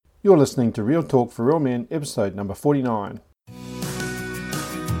You're listening to Real Talk for Real Men, episode number 49.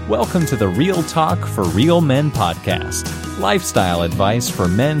 Welcome to the Real Talk for Real Men podcast. Lifestyle advice for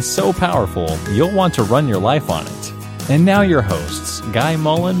men so powerful, you'll want to run your life on it. And now your hosts, Guy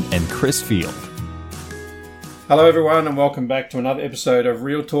Mullen and Chris Field. Hello everyone and welcome back to another episode of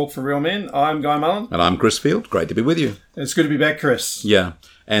Real Talk for Real Men. I'm Guy Mullen. And I'm Chris Field. Great to be with you. It's good to be back, Chris. Yeah.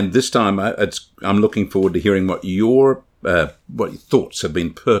 And this time I'm looking forward to hearing what your thoughts have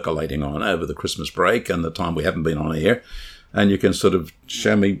been percolating on over the Christmas break and the time we haven't been on air. And you can sort of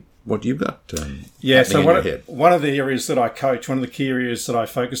show me what you've got so in your head. One of the areas that I coach, one of the key areas that I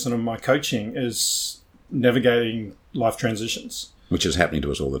focus on in my coaching is navigating life transitions. Which is happening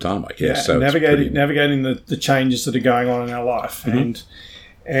to us all the time, I guess. Yeah, so navigating the changes that are going on in our life. Mm-hmm.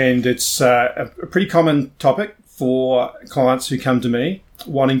 And it's a pretty common topic for clients who come to me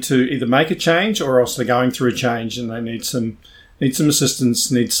wanting to either make a change or else they're going through a change and they need some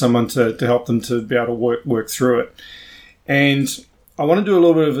assistance, need someone to help them to be able to work through it. And I want to do a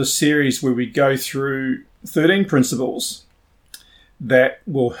little bit of a series where we go through 13 principles that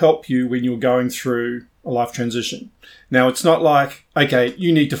will help you when you're going through a life transition. Now, it's not like, okay,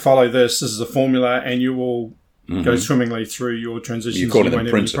 you need to follow this is a formula and you will go swimmingly through your transitions. You call them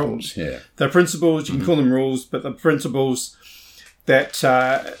principles, yeah. They're principles, you can call them rules, but the principles that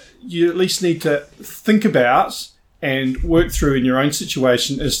you at least need to think about and work through in your own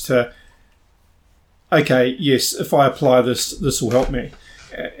situation is to, okay, yes, if I apply this, this will help me.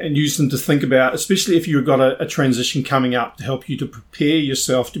 And use them to think about, especially if you've got a transition coming up, to help you to prepare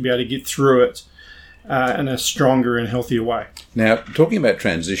yourself to be able to get through it in a stronger and healthier way. Now, talking about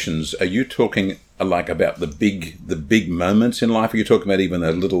transitions, are you talking like about the big moments in life? Or are you talking about even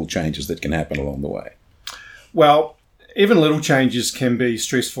the little changes that can happen along the way? Well, even little changes can be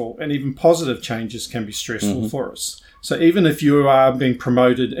stressful, and even positive changes can be stressful for us. So even if you are being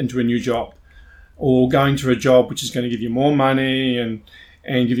promoted into a new job or going to a job which is going to give you more money and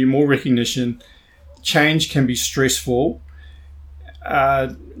give you more recognition, change can be stressful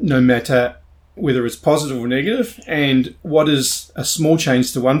no matter whether it's positive or negative. And what is a small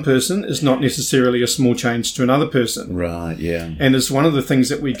change to one person is not necessarily a small change to another person. Right, yeah. And it's one of the things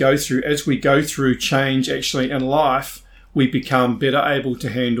that we go through. As we go through change actually in life, we become better able to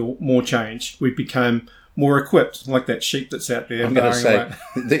handle more change. We become more equipped, like that sheep that's out there. I'm going to say,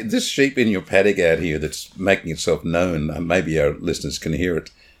 this sheep in your paddock out here that's making itself known, maybe our listeners can hear it.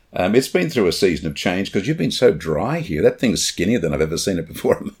 It's been through a season of change because you've been so dry here. That thing's skinnier than I've ever seen it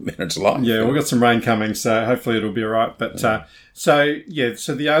before in its life. Yeah, we've got some rain coming, so hopefully it'll be all right. But so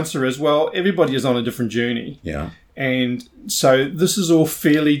the answer is, well, everybody is on a different journey. Yeah. And so this is all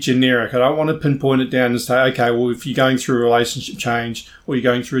fairly generic. I don't want to pinpoint it down and say, okay, well, if you're going through a relationship change or you're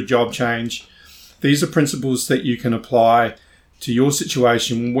going through a job change, these are principles that you can apply to your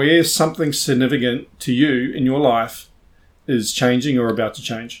situation where something significant to you in your life is changing or about to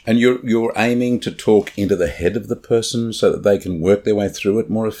change. And you're aiming to talk into the head of the person so that they can work their way through it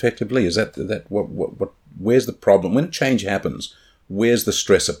more effectively? Is that what where's the problem? When change happens, where's the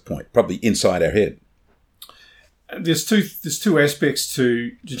stressor point? Probably inside our head. There's two aspects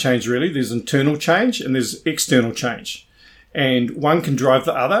to change, really. There's internal change and there's external change. And one can drive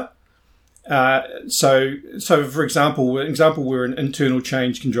the other. So for example where an internal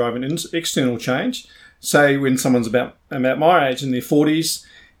change can drive an external change, say when someone's about my age in their 40s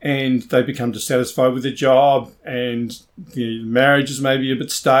and they become dissatisfied with their job and the marriage is maybe a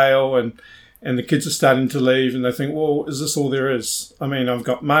bit stale and the kids are starting to leave and they think, well, is this all there is? I mean, I've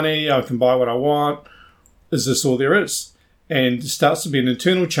got money, I can buy what I want. Is this all there is? And it starts to be an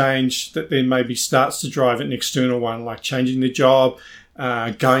internal change that then maybe starts to drive an external one, like changing their job,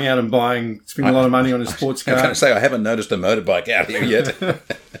 going out and spending a lot of money on a sports car. I was going to say, I haven't noticed a motorbike out here yet.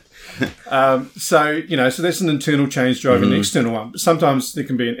 So that's an internal change driving an external one. But sometimes there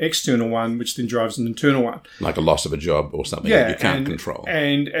can be an external one, which then drives an internal one. Like a loss of a job or something that you can't control.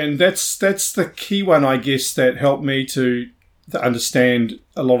 And that's the key one, I guess, that helped me to understand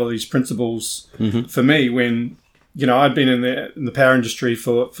a lot of these principles for me when, I'd been in the power industry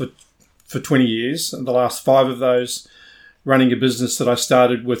for 20 years, and the last 5 of those running a business that I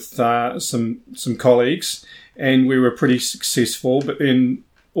started with some colleagues, and we were pretty successful, but then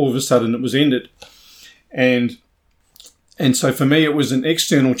all of a sudden it was ended. And so for me, it was an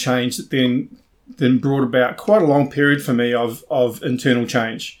external change that then brought about quite a long period for me of internal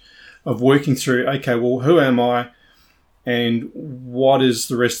change, of working through, okay, well, who am I? And what is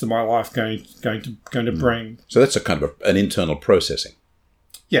the rest of my life going to bring? So that's a kind of an internal processing.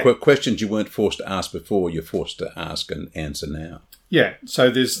 Yeah. Questions you weren't forced to ask before, you're forced to ask and answer now. Yeah.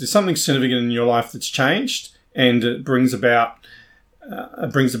 So there's something significant in your life that's changed, and it brings about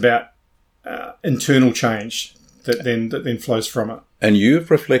brings about internal change that then flows from it. And you've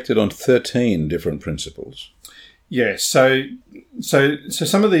reflected on 13 different principles. Yeah, so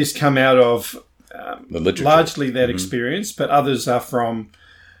some of these come out of The literature. largely that experience, but others are from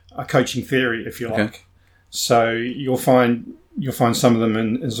a coaching theory, if you like. So you'll find some of them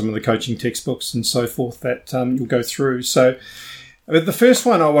in some of the coaching textbooks and so forth that you'll go through. So the first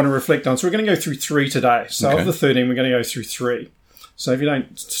one I want to reflect on, so we're going to go through 3 today. So of the 13, we're going to go through 3. So if you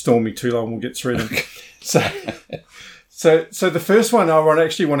don't storm me too long, we'll get through them. So the first one I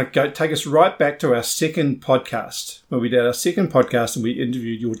want to go take us right back to our second podcast, where we did our second podcast and we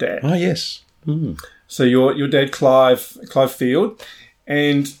interviewed your dad. Oh, yes. So your dad, Clive Field,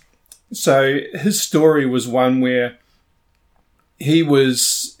 and so his story was one where he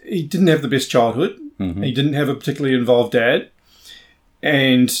didn't have the best childhood. He didn't have a particularly involved dad,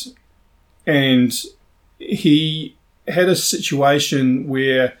 and he had a situation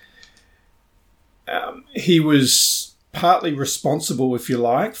where he was partly responsible, if you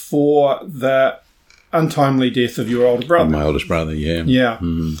like, for the untimely death of your older brother. My oldest brother, yeah. Yeah.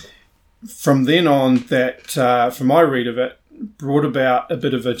 From then on, that from my read of it, brought about a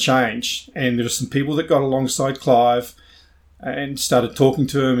bit of a change. And there were some people that got alongside Clive and started talking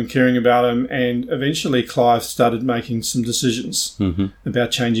to him and caring about him. And eventually Clive started making some decisions about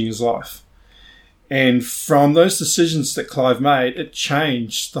changing his life. And from those decisions that Clive made, it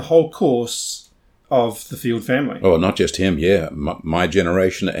changed the whole course of the Field family. Oh, not just him, yeah. My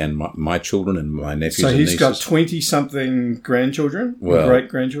generation and my children and my nephews and nieces. So he's got 20-something grandchildren,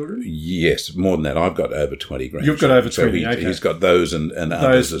 great-grandchildren? Yes, more than that. I've got over 20 grandchildren. You've got over 20, okay. He's got those and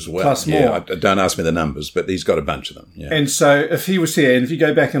others as well. Plus more. Yeah, don't ask me the numbers, but he's got a bunch of them. Yeah. And so if he was here, and if you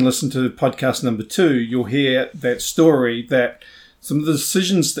go back and listen to podcast number 2, you'll hear that story that some of the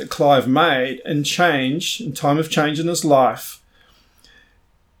decisions that Clive made in time of change in his life,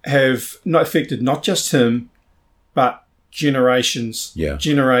 have not affected not just him, but generations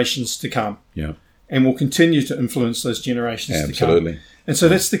to come. Yeah. And will continue to influence those generations to come. Absolutely. And so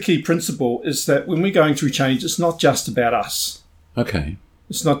that's the key principle, is that when we're going through change, it's not just about us. Okay.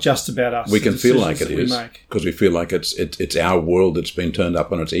 It's not just about us. We can feel like it is, because we feel like it's our world that's been turned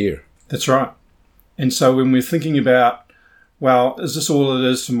up on its ear. That's right. And so when we're thinking about, well, is this all it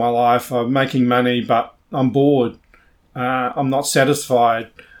is for my life? I'm making money, but I'm bored. I'm not satisfied.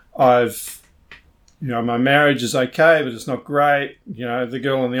 My marriage is okay, but it's not great. The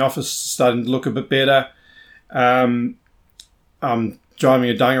girl in the office is starting to look a bit better. I'm driving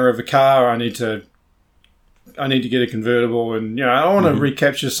a dunger of a car. I need to get a convertible, and I want to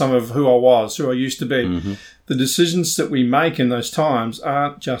recapture some of who I used to be. The decisions that we make in those times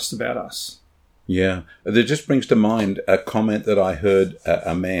aren't just about us. Yeah, that just brings to mind a comment that I heard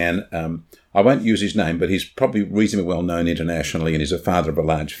a man. I won't use his name, but he's probably reasonably well known internationally, and he's a father of a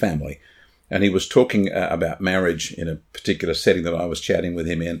large family. And he was talking about marriage in a particular setting that I was chatting with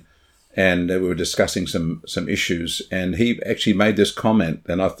him in, and we were discussing some issues. And he actually made this comment,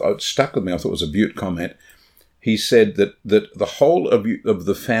 and it stuck with me. I thought it was a beaut comment. He said that the whole of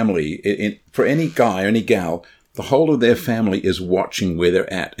the family, for any guy or any gal, the whole of their family is watching where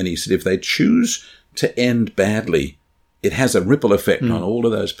they're at. And he said if they choose to end badly, it has a ripple effect on all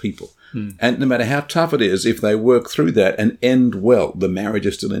of those people. And no matter how tough it is, if they work through that and end well, the marriage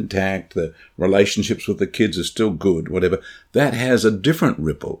is still intact, the relationships with the kids are still good, whatever, that has a different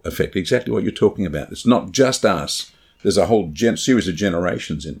ripple effect, exactly what you're talking about. It's not just us. There's a whole series of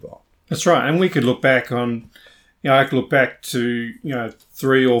generations involved. That's right. And we could look back on, I could look back to,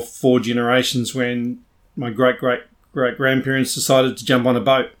 3 or 4 generations when my great-great-great-grandparents decided to jump on a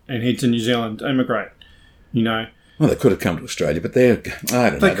boat and head to New Zealand, immigrate, Well, they could have come to Australia, but I don't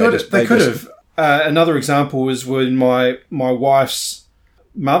know. They could have. Another example is when my wife's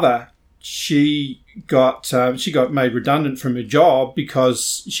mother, she got made redundant from her job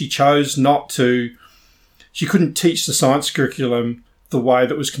because she chose she couldn't teach the science curriculum the way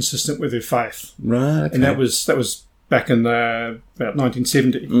that was consistent with her faith. Right. Okay. And that was back in about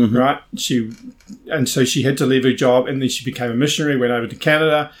 1970, right? So she had to leave her job, and then she became a missionary, went over to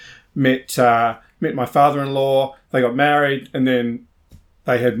Canada, met my father-in-law. They got married, and then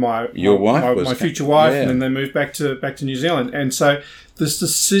they had my future wife, and then they moved back to New Zealand. And so there's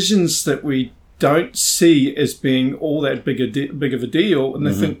decisions that we don't see as being all that big of a deal, and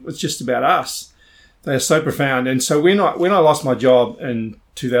they think it's just about us. They are so profound. And so when I lost my job in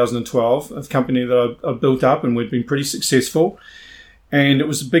 2012, a company that I built up, and we'd been pretty successful, and it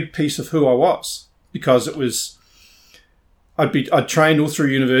was a big piece of who I was, because it was. I'd trained all through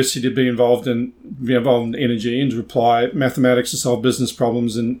university to be involved in energy and to apply mathematics to solve business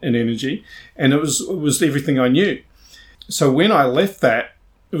problems in energy, and it was everything I knew. So when I left that,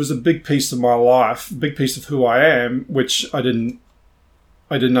 it was a big piece of my life, a big piece of who I am, which I didn't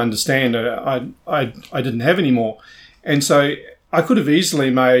understand. I didn't have anymore. And so I could have easily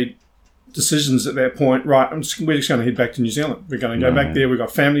made decisions at that point. Right, we're just going to head back to New Zealand. We're going to go back there. We've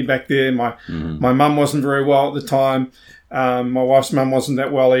got family back there. My mum wasn't very well at the time. My wife's mum wasn't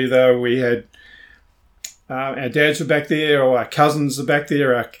that well either. We had our dads were back there, or our cousins are back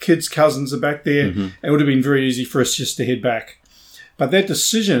there. Our kids' cousins are back there. It would have been very easy for us just to head back. But that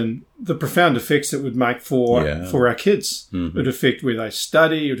decision, the profound effects it would make for our kids, it would affect where they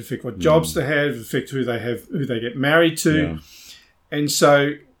study, it would affect what jobs they have, it would affect who they get married to. Yeah. And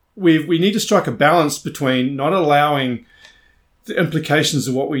so we need to strike a balance between not allowing the implications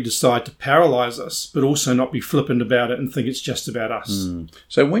of what we decide to paralyze us, but also not be flippant about it and think it's just about us.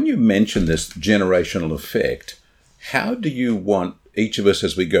 So when you mention this generational effect, how do you want each of us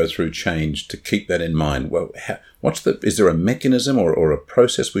as we go through change to keep that in mind? Well, is there a mechanism or a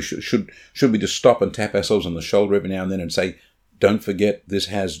process we should we just stop and tap ourselves on the shoulder every now and then and say, don't forget this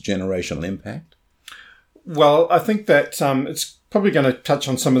has generational impact? Well, I think that it's probably going to touch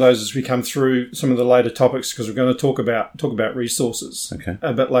on some of those as we come through some of the later topics, because we're going to talk about resources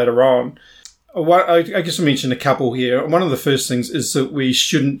a bit later on. I guess I mentioned a couple here. One of the first things is that we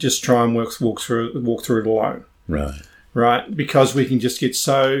shouldn't just try and walk through it alone. Right, because we can just get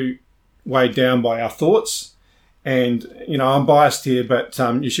so weighed down by our thoughts. And, I'm biased here, but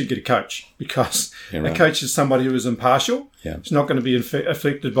you should get a coach, because a coach is somebody who is impartial. It's not going to be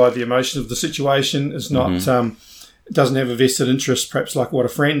affected by the emotion of the situation. It's not, doesn't have a vested interest, perhaps like what a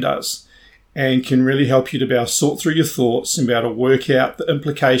friend does, and can really help you to be able to sort through your thoughts and be able to work out the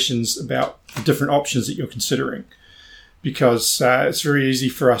implications about the different options that you're considering. Because it's very easy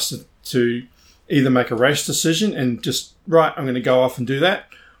for us to either make a rash decision and just, right, I'm going to go off and do that,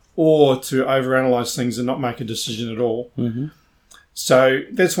 or to overanalyze things and not make a decision at all. So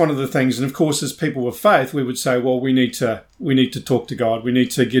that's one of the things. And of course, as people of faith, we would say, well, we need to talk to God. We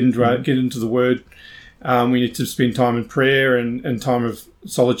need to get into the Word. We need to spend time in prayer and time of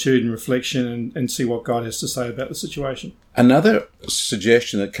solitude and reflection and see what God has to say about the situation. Another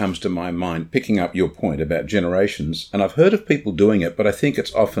suggestion that comes to my mind, picking up your point about generations, and I've heard of people doing it, but I think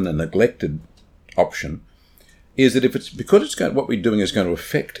it's often a neglected option, is that if it's because what we're doing is going to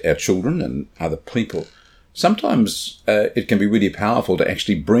affect our children and other people, sometimes it can be really powerful to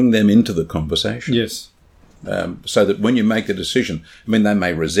actually bring them into the conversation. Yes. So that when you make the decision, they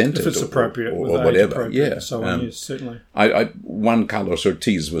may resent it. If it's appropriate. Or whatever. Yeah. So on, yes, certainly. Juan Carlos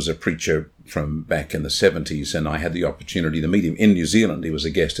Ortiz was a preacher from back in the 70s, and I had the opportunity to meet him in New Zealand. He was a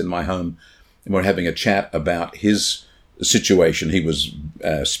guest in my home, and we're having a chat about his situation. He was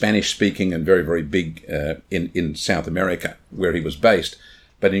Spanish-speaking and very, very big in South America, where he was based,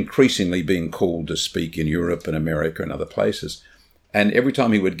 but increasingly being called to speak in Europe and America and other places. And every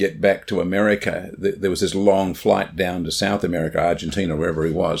time he would get back to America, there was this long flight down to South America, Argentina, wherever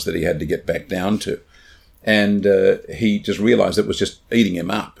he was, that he had to get back down to. And he just realized it was just eating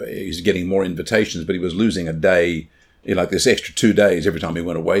him up. He was getting more invitations, but he was losing a day, like this extra 2 days every time he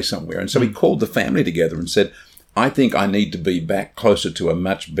went away somewhere. And so he called the family together and said, I think I need to be back closer to a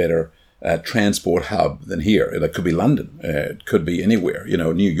much better transport hub than here. It could be London. It could be anywhere,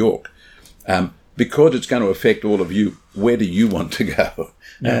 New York. Because it's going to affect all of you, where do you want to go?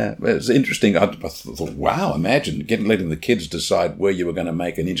 It's interesting. I thought, wow, imagine letting the kids decide where you were going to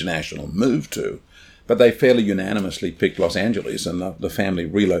make an international move to. But they fairly unanimously picked Los Angeles, and the family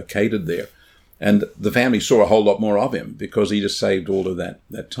relocated there. And the family saw a whole lot more of him because he just saved all of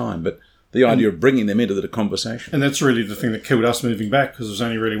that time. But the idea of bringing them into the conversation. And that's really the thing that killed us moving back, because there was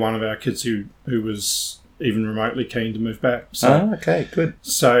only really one of our kids who was even remotely keen to move back. So, okay, good.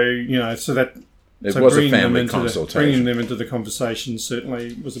 So, so that... It was a family consultation. Bringing them into the conversation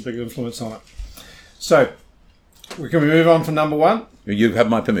certainly was a big influence on it. So, can we move on from number one? You have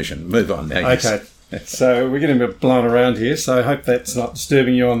my permission. Move on now. Okay. So we're getting a bit blown around here, so I hope that's not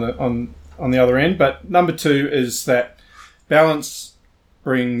disturbing you on the other end. But number two is that balance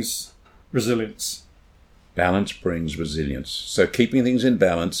brings resilience. Balance brings resilience. So keeping things in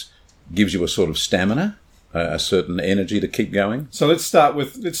balance gives you a sort of stamina, a certain energy to keep going. So let's start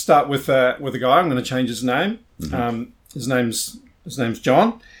with a guy. I'm going to change his name. His name's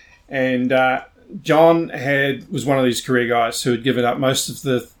John, and John was one of these career guys who had given up most of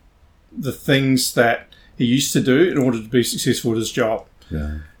the things that he used to do in order to be successful at his job.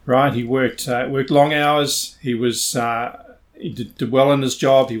 Yeah. Right? He worked long hours. He did well in his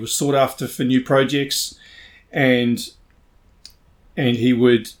job. He was sought after for new projects, and he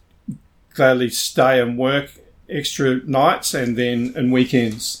would gladly stay and work extra nights and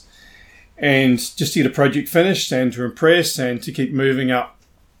weekends. and just to get a project finished and to impress and to keep moving up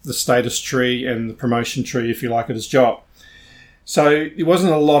the status tree and the promotion tree, if you like, at his job. So there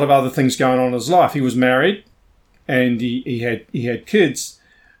wasn't a lot of other things going on in his life. He was married and he had kids,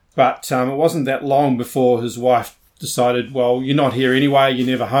 but it wasn't that long before his wife decided, well, you're not here anyway, you're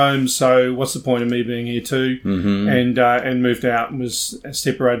never home, so what's the point of me being here too? And moved out and was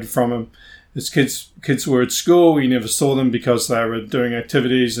separated from him. His kids were at school. He never saw them because they were doing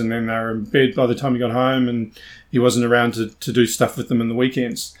activities, and then they were in bed by the time he got home, and he wasn't around to do stuff with them in the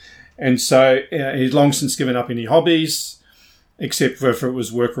weekends. And so he's long since given up any hobbies, except for if it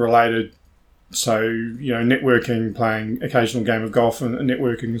was work-related. So, networking, playing occasional game of golf and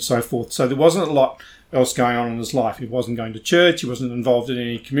networking and so forth. So there wasn't a lot else going on in his life. He wasn't going to church. He wasn't involved in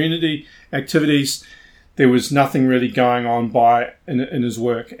any community activities. There was nothing really going on in his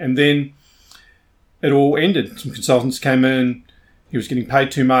work. And then it all ended. Some consultants came in. He was getting paid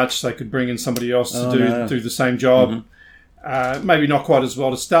too much. They could bring in somebody else to do the same job. Maybe not quite as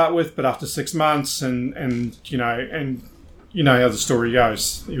well to start with, but after 6 months, and you know how the story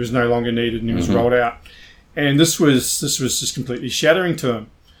goes. He was no longer needed, and he was rolled out. And this was just completely shattering to him.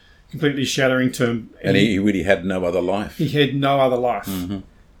 And he really had no other life. He had no other life.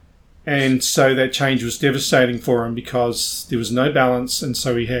 And so that change was devastating for him because there was no balance, and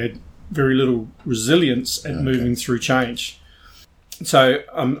so he had very little resilience at moving through change. So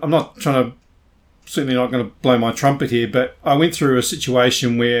I'm certainly not going to blow my trumpet here, but I went through a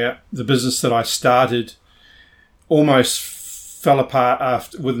situation where the business that I started almost fell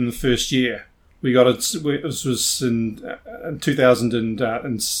apart within the first year. This was in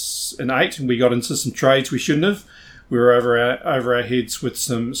 2008, and we got into some trades we shouldn't have. We were over our heads with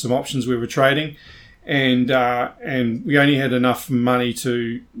some options we were trading, and we only had enough money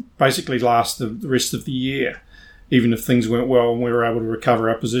to basically last the rest of the year, even if things went well and we were able to recover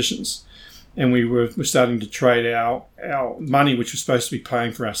our positions. And we were starting to trade our money, which was supposed to be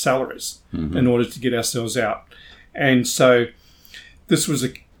paying for our salaries, in order to get ourselves out. And so this was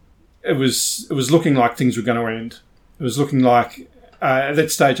it was looking like things were going to end. It was looking like at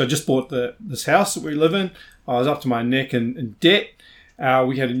that stage I just bought this house that we live in. I was up to my neck in debt.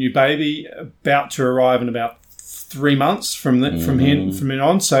 We had a new baby about to arrive in about 3 months from then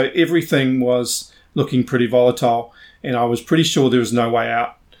on. So everything was looking pretty volatile, and I was pretty sure there was no way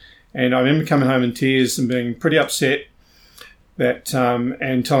out. And I remember coming home in tears and being pretty upset that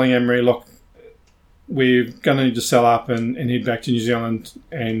and telling Anne-Marie, look, we're going to need to sell up and head back to New Zealand,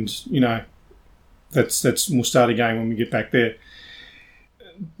 and we'll start again when we get back there.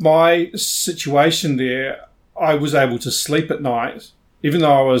 My situation there, I was able to sleep at night. Even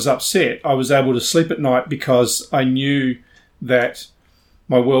though I was upset, I was able to sleep at night because I knew that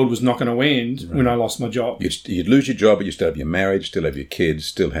my world was not going to end when I lost my job. You'd lose your job, but you still have your marriage, still have your kids,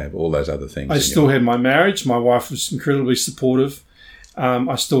 still have all those other things. I still had my marriage. My wife was incredibly supportive.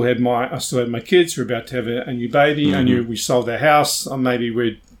 I still had my kids. We were about to have a new baby. I knew we sold our house. Maybe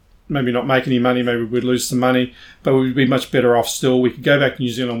we'd not make any money. Maybe we'd lose some money, but we'd be much better off still. We could go back to New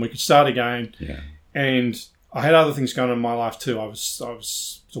Zealand. We could start again. Yeah. And I had other things going on in my life too. I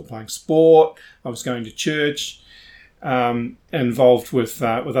was still playing sport. I was going to church. Involved with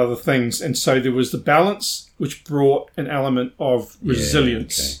other things, and so there was the balance, which brought an element of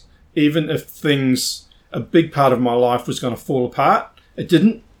resilience. Even if a big part of my life was going to fall apart, it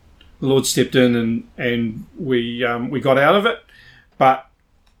didn't. The Lord stepped in, and we got out of it, but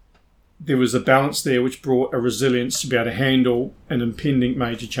there was a balance there which brought a resilience to be able to handle an impending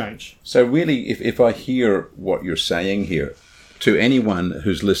major change. So really, if I hear what you're saying here, to anyone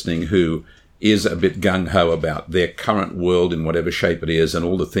who's listening who is a bit gung-ho about their current world in whatever shape it is and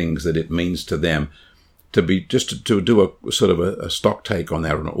all the things that it means to them, to do a sort of a stock take on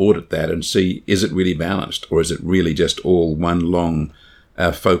that and audit that and see, is it really balanced, or is it really just all one long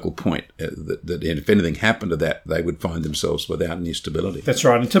focal point that if anything happened to that, they would find themselves without any stability? That's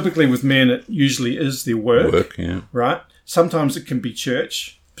right. And typically with men, it usually is their work, right? Sometimes it can be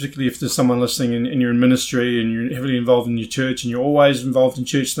church, particularly if there's someone listening and you're in ministry and you're heavily involved in your church and you're always involved in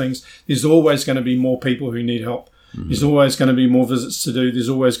church things. There's always going to be more people who need help. There's always going to be more visits to do. There's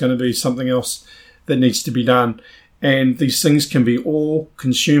always going to be something else that needs to be done. And these things can be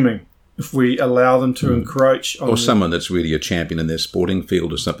all-consuming if we allow them to encroach on... Or someone that's really a champion in their sporting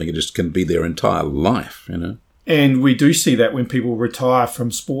field or something. It just can be their entire life, And we do see that when people retire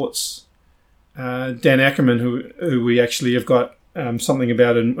from sports. Dan Ackerman, who we actually have got something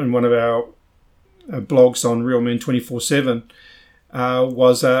about in one of our blogs on Real Men 24/7,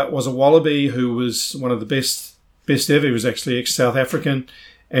 was a Wallaby who was one of the best ever. He was actually ex-South African,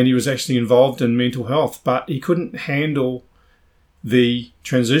 and he was actually involved in mental health, but he couldn't handle the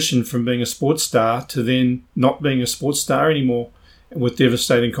transition from being a sports star to then not being a sports star anymore, with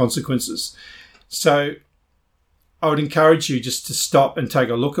devastating consequences. So I would encourage you just to stop and take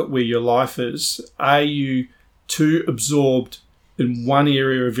a look at where your life is. Are you too absorbed in one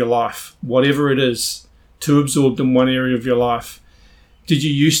area of your life, whatever it is, too absorbed in one area of your life? Did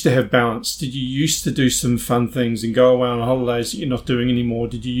you used to have balance? Did you used to do some fun things and go away on holidays that you're not doing anymore?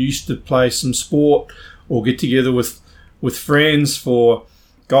 Did you used to play some sport or get together with friends for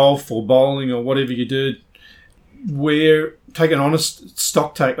golf or bowling or whatever you did? Take an honest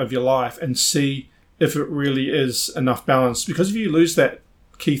stock take of your life and see if it really is enough balance. Because if you lose that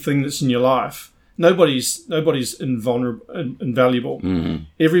key thing that's in your life, nobody's invaluable. Mm-hmm.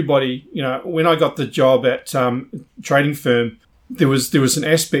 Everybody, when I got the job at trading firm, there was an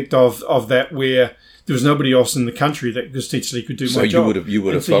aspect of that where there was nobody else in the country that potentially could do my job. So you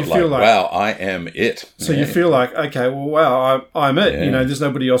would have felt like, wow, I am it. So you feel like, okay, well, wow, I'm it. Yeah. There's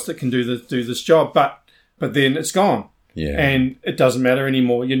nobody else that can do this job. But then it's gone. Yeah. And it doesn't matter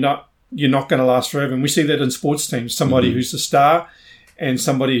anymore. You're not going to last forever. And we see that in sports teams. Somebody who's a star and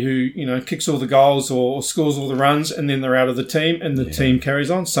somebody who, kicks all the goals or scores all the runs, and then they're out of the team and the team carries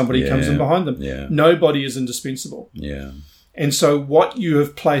on. Somebody comes in behind them. Yeah. Nobody is indispensable. Yeah. And so what you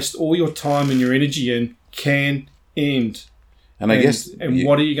have placed all your time and your energy in can end. And I guess... And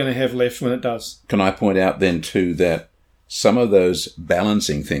what are you going to have left when it does? Can I point out then too that some of those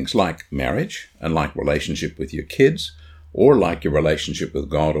balancing things, like marriage and like relationship with your kids or like your relationship with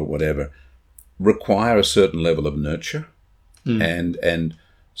God or whatever, require a certain level of nurture. And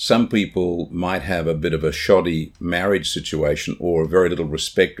some people might have a bit of a shoddy marriage situation or very little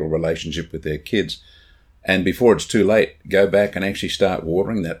respect or relationship with their kids. And before it's too late, go back and actually start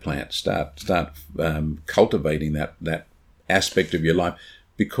watering that plant, start cultivating that aspect of your life,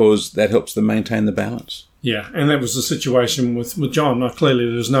 because that helps them maintain the balance. Yeah, and that was the situation with John. Now, clearly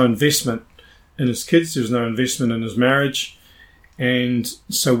there was no investment in his kids, there was no investment in his marriage. And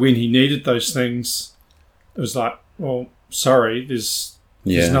so when he needed those things, it was like, well, sorry, there's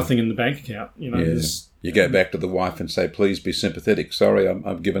nothing in the bank account. You go back to the wife and say, please be sympathetic. Sorry,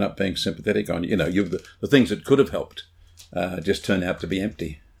 I've given up being sympathetic on you. The things that could have helped just turn out to be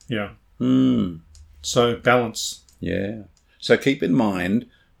empty. Yeah. So balance. Yeah. So keep in mind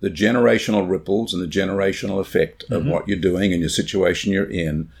the generational ripples and the generational effect of what you're doing and your situation you're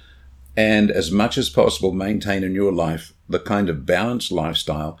in. And as much as possible, maintain in your life the kind of balanced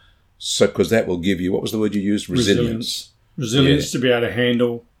lifestyle. So, because that will give you, what was the word you used? Resilience. Resilience to be able to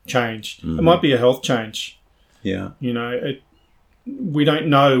handle change. It might be a health change. Yeah. We don't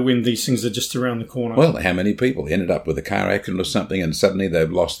know when these things are just around the corner. Well, how many people ended up with a car accident or something, and suddenly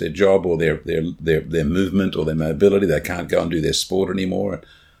they've lost their job or their movement or their mobility. They can't go and do their sport anymore. And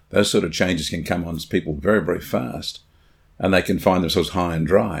those sort of changes can come on people very, very fast, and they can find themselves high and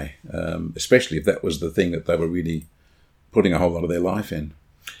dry, especially if that was the thing that they were really putting a whole lot of their life in.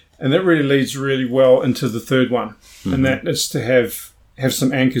 And that really leads really well into the third one, and that is to have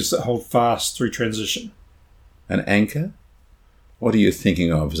some anchors that hold fast through transition. An anchor? What are you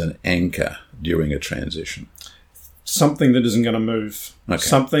thinking of as an anchor during a transition? Something that isn't going to move. Okay.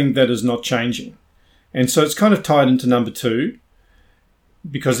 Something that is not changing. And so it's kind of tied into number 2,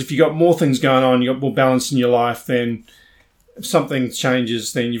 because if you've got more things going on, you've got more balance in your life, then if something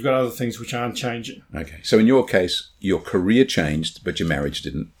changes, then you've got other things which aren't changing. Okay. So in your case, your career changed, but your marriage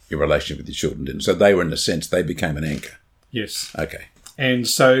didn't. Your relationship with your children didn't. So they were, in a sense, they became an anchor. Yes. Okay. And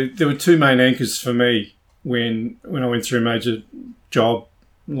so there were 2 main anchors for me when I went through major job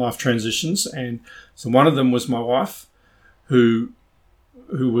life transitions. And so one of them was my wife, who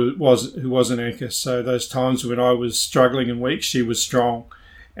was an anchor. So those times when I was struggling and weak, she was strong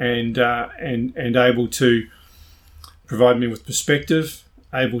and able to provide me with perspective,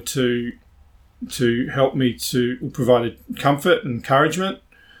 able to help me to provide comfort and encouragement,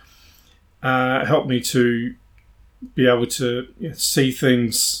 help me to be able to see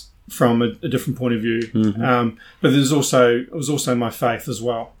things from a different point of view. But it was also my faith as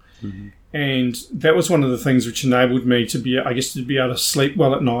well. And that was one of the things which enabled me to be able to sleep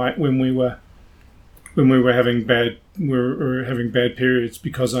well at night when we were having bad periods,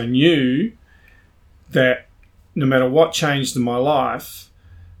 because I knew that no matter what changed in my life,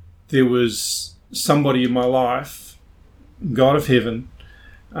 there was somebody in my life, God of heaven,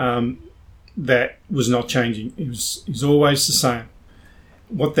 that was not changing. He's always the same.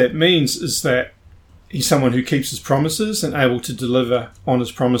 What that means is that he's someone who keeps his promises and able to deliver on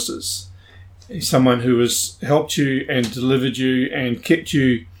his promises. He's someone who has helped you and delivered you and kept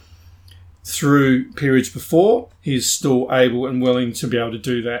you through periods before. He's still able and willing to be able to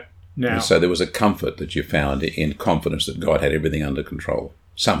do that now. And so there was a comfort that you found in confidence that God had everything under control,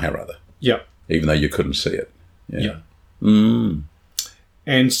 somehow or other. Yeah. Even though you couldn't see it. Yeah. Mm.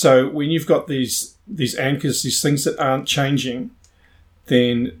 And so when you've got these anchors, these things that aren't changing,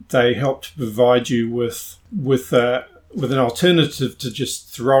 then they help to provide you with an alternative to just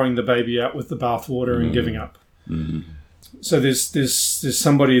throwing the baby out with the bathwater and giving up. Mm. So there's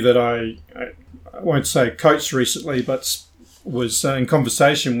somebody that I won't say coached recently, but was in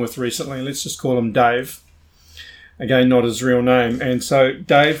conversation with recently. Let's just call him Dave. Again, not his real name. And so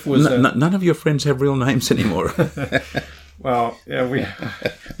Dave was... none of your friends have real names anymore. Well, yeah, we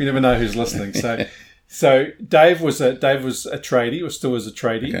never know who's listening. So Dave was a tradie, or still is a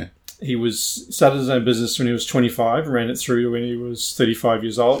tradie. Okay. He started his own business when he was 25, ran it through when he was 35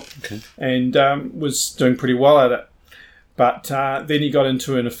 years old, and was doing pretty well at it. But then he got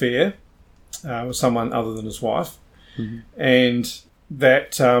into an affair with someone other than his wife, and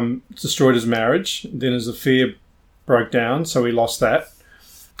that destroyed his marriage. Then his affair broke down, so he lost that.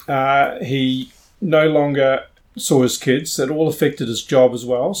 He no longer saw his kids. It all affected his job as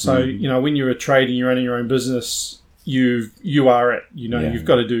well. So when you're a trader and you're running your own business, you are it. You've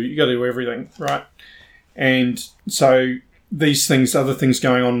got to do everything, right? And so these things, other things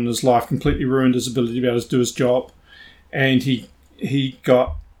going on in his life, completely ruined his ability to be able to do his job. And he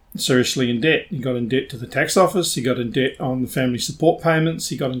got seriously in debt. He got in debt to the tax office. He got in debt on the family support payments.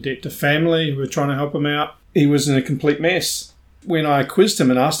 He got in debt to family who were trying to help him out. He was in a complete mess. When I quizzed him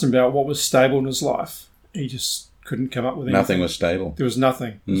and asked him about what was stable in his life, he just couldn't come up with anything. Nothing was stable. There was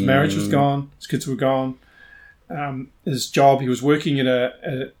nothing. His marriage was gone. His kids were gone. His job, he was working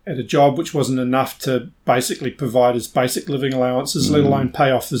at a job which wasn't enough to basically provide his basic living allowances, let alone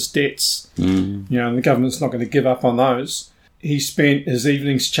pay off his debts. And the government's not going to give up on those. He spent his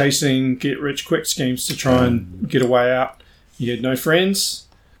evenings chasing get-rich-quick schemes to try and get a way out. He had no friends.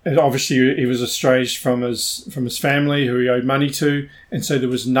 And obviously, he was estranged from his family, who he owed money to, and so there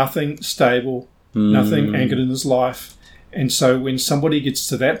was nothing stable, nothing anchored in his life. And so when somebody gets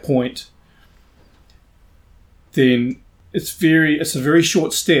to that point, then it's a very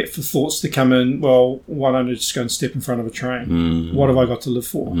short step for thoughts to come in. Well, why don't I just go and step in front of a train? What have I got to live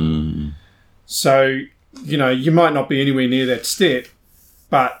for? So, you might not be anywhere near that step,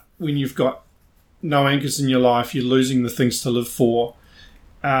 but when you've got no anchors in your life, you're losing the things to live for.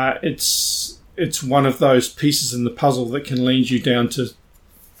 It's one of those pieces in the puzzle that can lead you down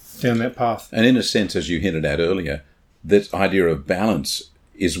that path. And in a sense, as you hinted at earlier, that idea of balance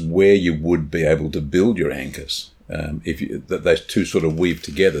is where you would be able to build your anchors. That those two sort of weave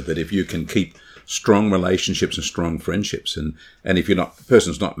together. That if you can keep strong relationships and strong friendships, and if the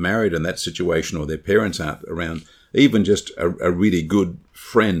person's not married in that situation, or their parents aren't around, even just a really good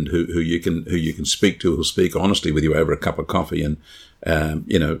friend who you can speak to, who'll speak honestly with you over a cup of coffee, and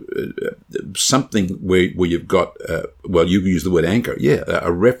something where you've got you use the word anchor,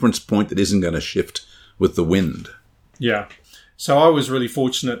 a reference point that isn't going to shift with the wind. Yeah. So I was really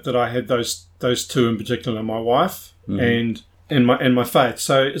fortunate that I had those two in particular, my wife and my faith.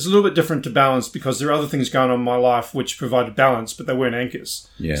 So it's a little bit different to balance, because there are other things going on in my life which provided balance, but they weren't anchors.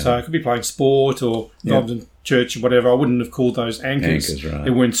 Yeah. So I could be playing sport or involved in church or whatever. I wouldn't have called those anchors. Right.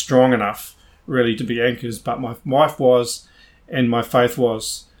 They weren't strong enough really to be anchors, but my wife was, and my faith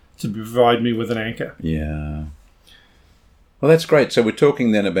was, to provide me with an anchor. Yeah. Well, that's great. So we're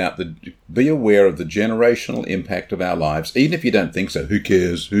talking then about be aware of the generational impact of our lives. Even if you don't think so, who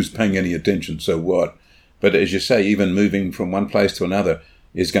cares? Who's paying any attention? So what? But as you say, even moving from one place to another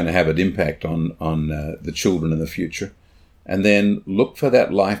is going to have an impact on the children in the future. And then look for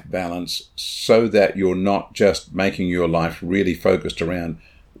that life balance, so that you're not just making your life really focused around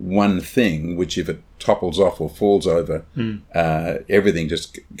one thing, which if it topples off or falls over, everything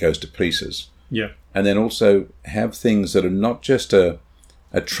just goes to pieces. Yeah. And then also have things that are not just a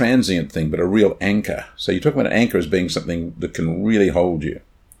transient thing, but a real anchor. So you talk about an anchor as being something that can really hold you.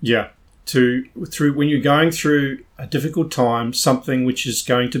 Yeah. Through when you're going through a difficult time, something which is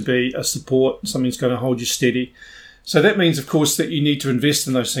going to be a support, something that's going to hold you steady. So that means, of course, that you need to invest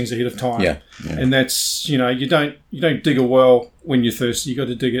in those things ahead of time. Yeah. And that's, you don't dig a well when you're thirsty. You got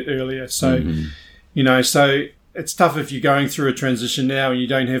to dig it earlier. So, so it's tough if you're going through a transition now and you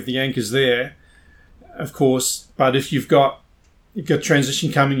don't have the anchors there, of course. But if you've got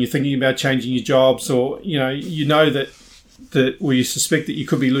transition coming, you're thinking about changing your jobs, or that you suspect that you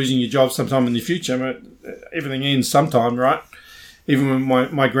could be losing your job sometime in the future. I mean, everything ends sometime, right? Even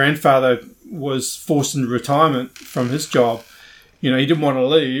when my grandfather was forced into retirement from his job, he didn't want to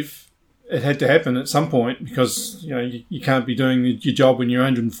leave. It had to happen at some point, because you can't be doing your job when you're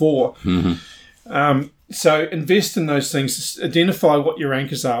 104. So invest in those things. Identify what your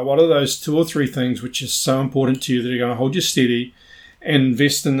anchors are. What are those 2 or 3 things which are so important to you that are going to hold you steady, and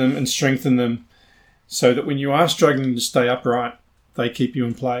invest in them and strengthen them so that when you are struggling to stay upright, they keep you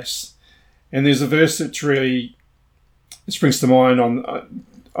in place. And there's a verse that really springs to mind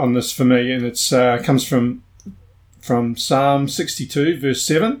on this for me, and it's comes from Psalm 62, verse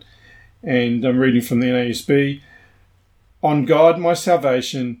 7, and I'm reading from the NASB. On God my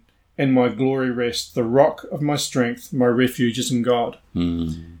salvation and my glory rest, the rock of my strength, my refuge is in God.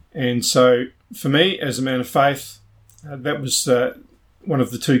 And so for me, as a man of faith, that was one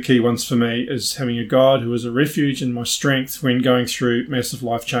of the 2 key ones for me, is having a God who is a refuge and my strength when going through massive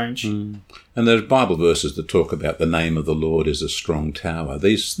life change. And there's Bible verses that talk about the name of the Lord is a strong tower.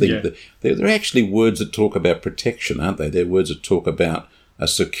 These things, they're actually words that talk about protection, aren't they? They're words that talk about a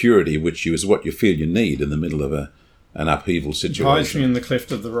security, which is what you feel you need in the middle of an upheaval situation. Hides me in the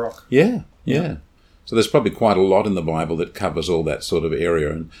cleft of the rock. Yeah. So there's probably quite a lot in the Bible that covers all that sort of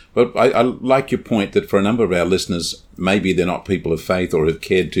area. But I like your point that for a number of our listeners, maybe they're not people of faith or have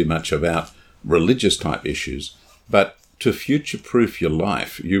cared too much about religious type issues. But to future-proof your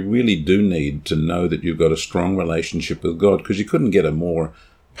life, you really do need to know that you've got a strong relationship with God, because you couldn't get a more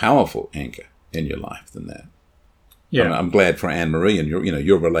powerful anchor in your life than that. Yeah. I'm glad for Anne-Marie and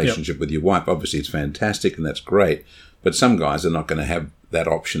your relationship with your wife. Obviously, it's fantastic and that's great. But some guys are not going to have that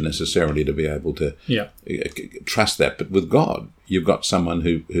option necessarily to be able to trust that. But with God, you've got someone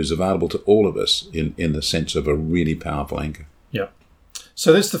who's available to all of us in the sense of a really powerful anchor. Yeah.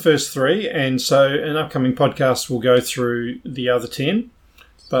 So that's the first 3. And so in upcoming podcasts, we'll go through the other 10.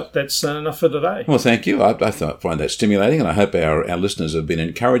 But that's enough for today. Well, thank you. I find that stimulating, and I hope our listeners have been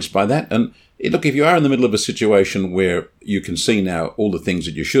encouraged by that. And look, if you are in the middle of a situation where you can see now all the things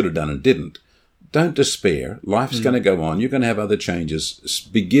that you should have done and didn't, don't despair. Life's going to go on. You're going to have other changes.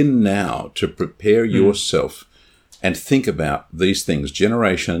 Begin now to prepare yourself and think about these things,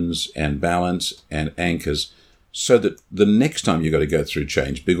 generations and balance and anchors, so that the next time you've got to go through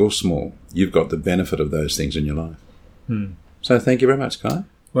change, big or small, you've got the benefit of those things in your life. So thank you very much, Guy.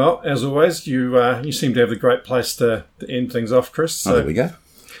 Well, as always, you seem to have a great place to end things off, Chris. So. There we go.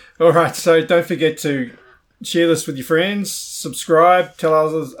 All right, so don't forget to share this with your friends, subscribe, tell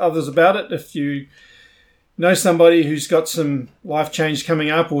others about it. If you know somebody who's got some life change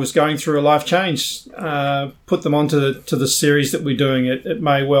coming up or is going through a life change, put them onto the series that we're doing. It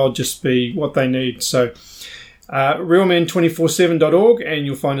may well just be what they need. So realmen247.org, and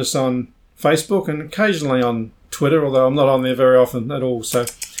you'll find us on Facebook and occasionally on Twitter, although I'm not on there very often at all.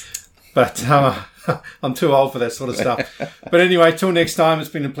 But I'm too old for that sort of stuff. But anyway, till next time, it's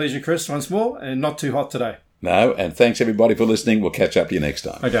been a pleasure, Chris, once more, and not too hot today. No, and thanks everybody for listening. We'll catch up with you next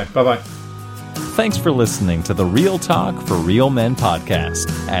time. Okay, bye-bye. Thanks for listening to the Real Talk for Real Men podcast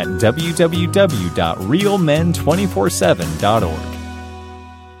at www.realmen247.org.